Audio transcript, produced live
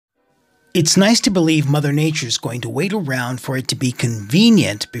It's nice to believe Mother Nature's going to wait around for it to be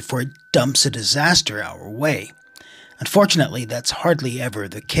convenient before it dumps a disaster our way. Unfortunately, that's hardly ever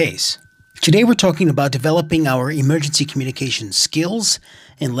the case. Today we're talking about developing our emergency communication skills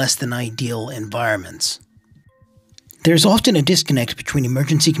in less than ideal environments. There's often a disconnect between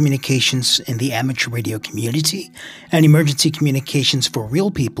emergency communications in the amateur radio community and emergency communications for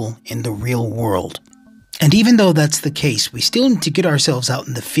real people in the real world. And even though that's the case, we still need to get ourselves out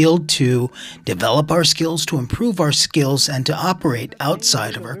in the field to develop our skills, to improve our skills, and to operate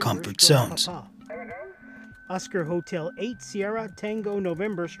outside of our comfort zones. Oscar Hotel 8 Sierra Tango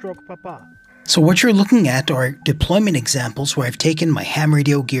November stroke Papa. So what you're looking at are deployment examples where I've taken my ham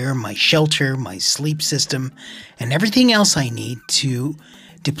radio gear, my shelter, my sleep system, and everything else I need to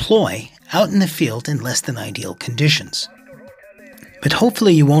deploy out in the field in less than ideal conditions. But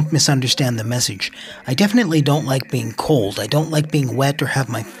hopefully you won't misunderstand the message. I definitely don't like being cold. I don't like being wet or have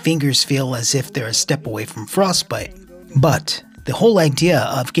my fingers feel as if they're a step away from frostbite. But the whole idea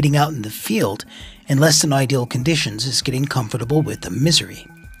of getting out in the field in less than ideal conditions is getting comfortable with the misery.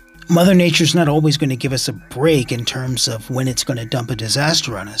 Mother Nature's not always going to give us a break in terms of when it's going to dump a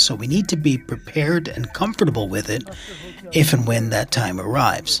disaster on us, so we need to be prepared and comfortable with it if and when that time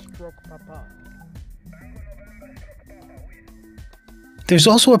arrives. There's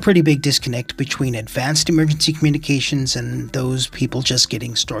also a pretty big disconnect between advanced emergency communications and those people just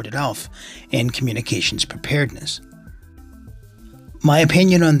getting started off in communications preparedness. My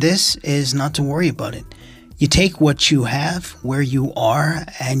opinion on this is not to worry about it. You take what you have, where you are,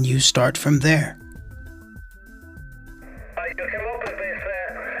 and you start from there.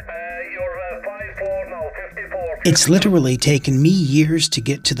 It's literally taken me years to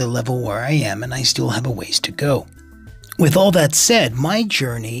get to the level where I am, and I still have a ways to go. With all that said, my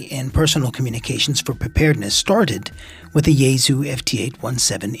journey in personal communications for preparedness started with the Yaesu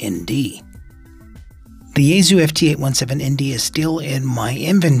FT817ND. The Yaesu FT817ND is still in my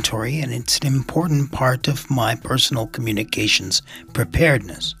inventory, and it's an important part of my personal communications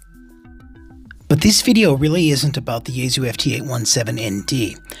preparedness. But this video really isn't about the Yaesu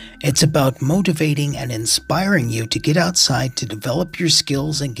FT817ND. It's about motivating and inspiring you to get outside to develop your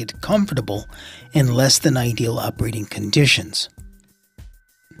skills and get comfortable in less than ideal operating conditions.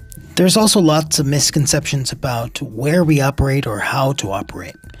 There's also lots of misconceptions about where we operate or how to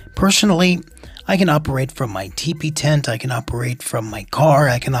operate. Personally, I can operate from my teepee tent, I can operate from my car,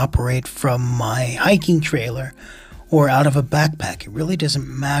 I can operate from my hiking trailer, or out of a backpack. It really doesn't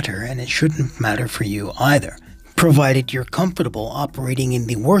matter, and it shouldn't matter for you either, provided you're comfortable operating in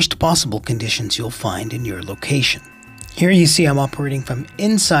the worst possible conditions you'll find in your location. Here you see I'm operating from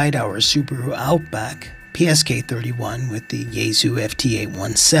inside our Subaru Outback PSK 31 with the Yaesu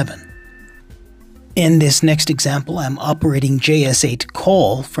FT817. In this next example, I'm operating JS8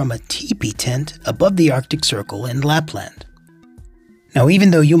 Call from a teepee tent above the Arctic Circle in Lapland. Now,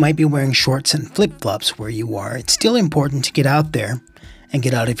 even though you might be wearing shorts and flip-flops where you are, it's still important to get out there and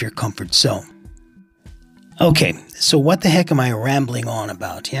get out of your comfort zone. Okay, so what the heck am I rambling on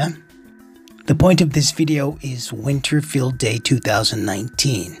about, yeah? The point of this video is Winter Field Day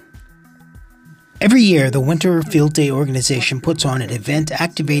 2019. Every year, the Winter Field Day organization puts on an event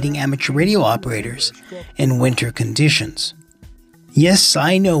activating amateur radio operators in winter conditions. Yes,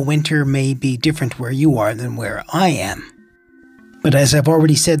 I know winter may be different where you are than where I am. But as I've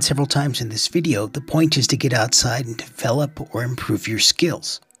already said several times in this video, the point is to get outside and develop or improve your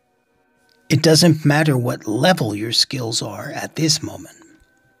skills. It doesn't matter what level your skills are at this moment.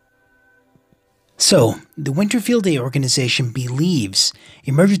 So, the Winter Field Day organization believes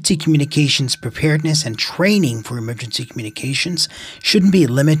emergency communications preparedness and training for emergency communications shouldn't be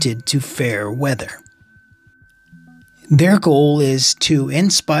limited to fair weather. Their goal is to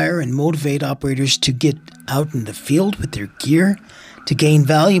inspire and motivate operators to get out in the field with their gear to gain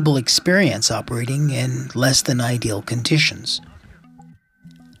valuable experience operating in less than ideal conditions.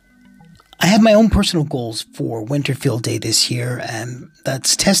 I have my own personal goals for Winter Field Day this year, and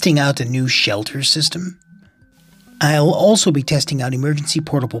that's testing out a new shelter system. I'll also be testing out emergency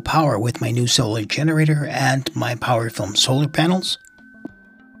portable power with my new solar generator and my PowerFilm solar panels.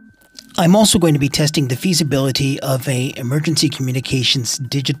 I'm also going to be testing the feasibility of an emergency communications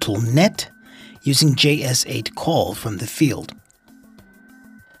digital net using JS8 Call from the field.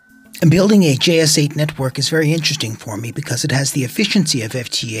 Building a JS8 network is very interesting for me because it has the efficiency of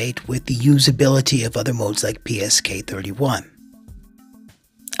FT8 with the usability of other modes like PSK 31.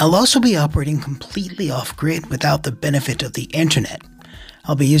 I'll also be operating completely off-grid without the benefit of the internet.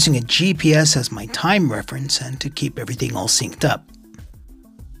 I'll be using a GPS as my time reference and to keep everything all synced up.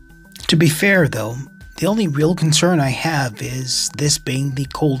 To be fair though, The only real concern I have is this being the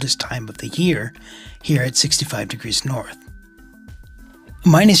coldest time of the year here at 65 degrees north.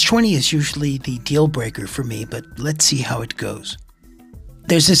 -20 is usually the deal breaker for me, but let's see how it goes.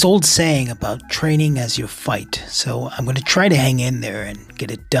 There's this old saying about training as you fight, so I'm going to try to hang in there and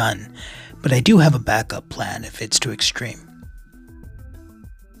get it done, but I do have a backup plan if it's too extreme.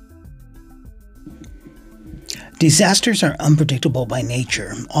 Disasters are unpredictable by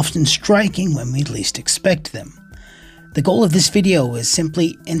nature, often striking when we least expect them. The goal of this video is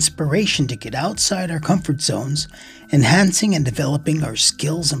simply inspiration to get outside our comfort zones, enhancing and developing our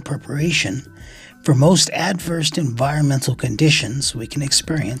skills and preparation for most adverse environmental conditions we can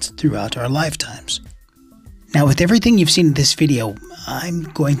experience throughout our lifetimes. Now, with everything you've seen in this video,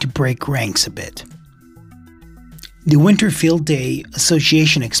 I'm going to break ranks a bit. The Winter Field Day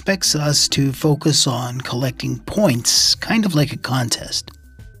Association expects us to focus on collecting points, kind of like a contest.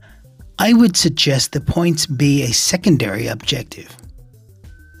 I would suggest the points be a secondary objective,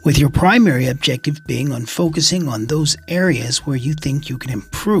 with your primary objective being on focusing on those areas where you think you can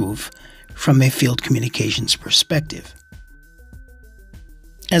improve from a field communications perspective.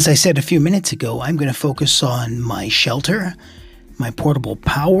 As I said a few minutes ago, I'm going to focus on my shelter, my portable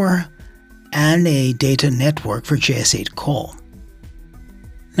power, and a data network for JS8 call.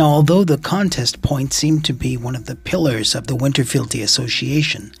 Now, although the contest points seem to be one of the pillars of the Winter Field Day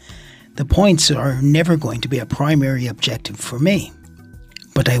Association, the points are never going to be a primary objective for me.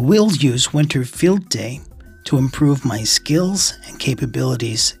 But I will use Winter Field Day to improve my skills and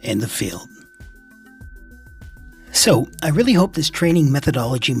capabilities in the field. So, I really hope this training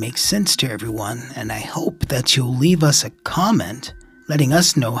methodology makes sense to everyone, and I hope that you'll leave us a comment letting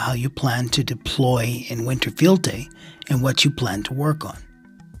us know how you plan to deploy in Winter Field Day and what you plan to work on.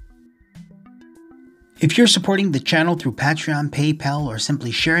 If you're supporting the channel through Patreon, PayPal, or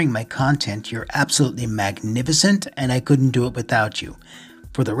simply sharing my content, you're absolutely magnificent, and I couldn't do it without you.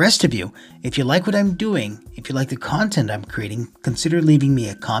 For the rest of you, if you like what I'm doing, if you like the content I'm creating, consider leaving me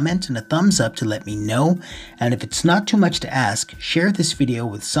a comment and a thumbs up to let me know. And if it's not too much to ask, share this video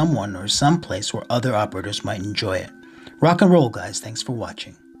with someone or someplace where other operators might enjoy it. Rock and roll, guys. Thanks for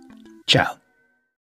watching. Ciao.